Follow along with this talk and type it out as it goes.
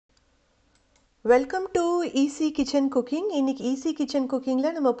Welcome to easy kitchen cooking. இன்றைக்கி easy kitchen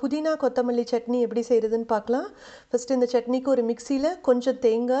குக்கிங்கில் நம்ம புதினா கொத்தமல்லி சட்னி எப்படி செய்கிறதுன்னு பார்க்கலாம். ஃபஸ்ட்டு இந்த சட்னிக்கு ஒரு மிக்சியில் கொஞ்சம்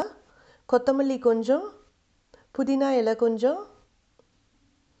தேங்காய், கொத்தமல்லி கொஞ்சம், புதினா இலை கொஞ்சம்,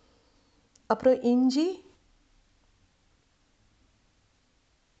 அப்புறம் இஞ்சி,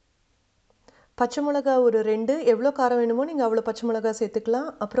 பச்சை மிளகா ஒரு 2, எவ்வளோ காரம் வேணுமோ நீங்கள் அவ்வளோ பச்சை மிளகா சேர்த்துக்கலாம்.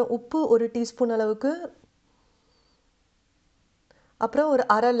 அப்புறம் உப்பு 1 டீஸ்பூன் அளவுக்கு, அப்புறம் ஒரு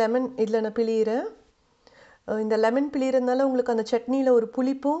அரை லெமன் இதில் நான் பிழியிறேன். இந்த லெமன் பிழியறதுனால உங்களுக்கு அந்த சட்னியில் ஒரு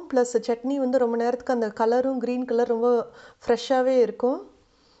புளிப்பும் ப்ளஸ் சட்னி வந்து ரொம்ப நேரத்துக்கு அந்த கலரும் க்ரீன் கலர் ரொம்ப ஃப்ரெஷ்ஷாகவே இருக்கும்.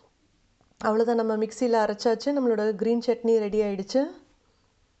 அவ்வளோதான், நம்ம மிக்சியில் அரைச்சாச்சு. நம்மளோட க்ரீன் சட்னி ரெடி ஆகிடுச்சு.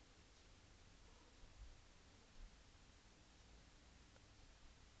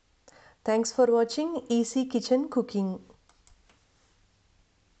 தேங்க்ஸ் ஃபார் வாட்சிங் ஈஸி கிச்சன் குக்கிங்.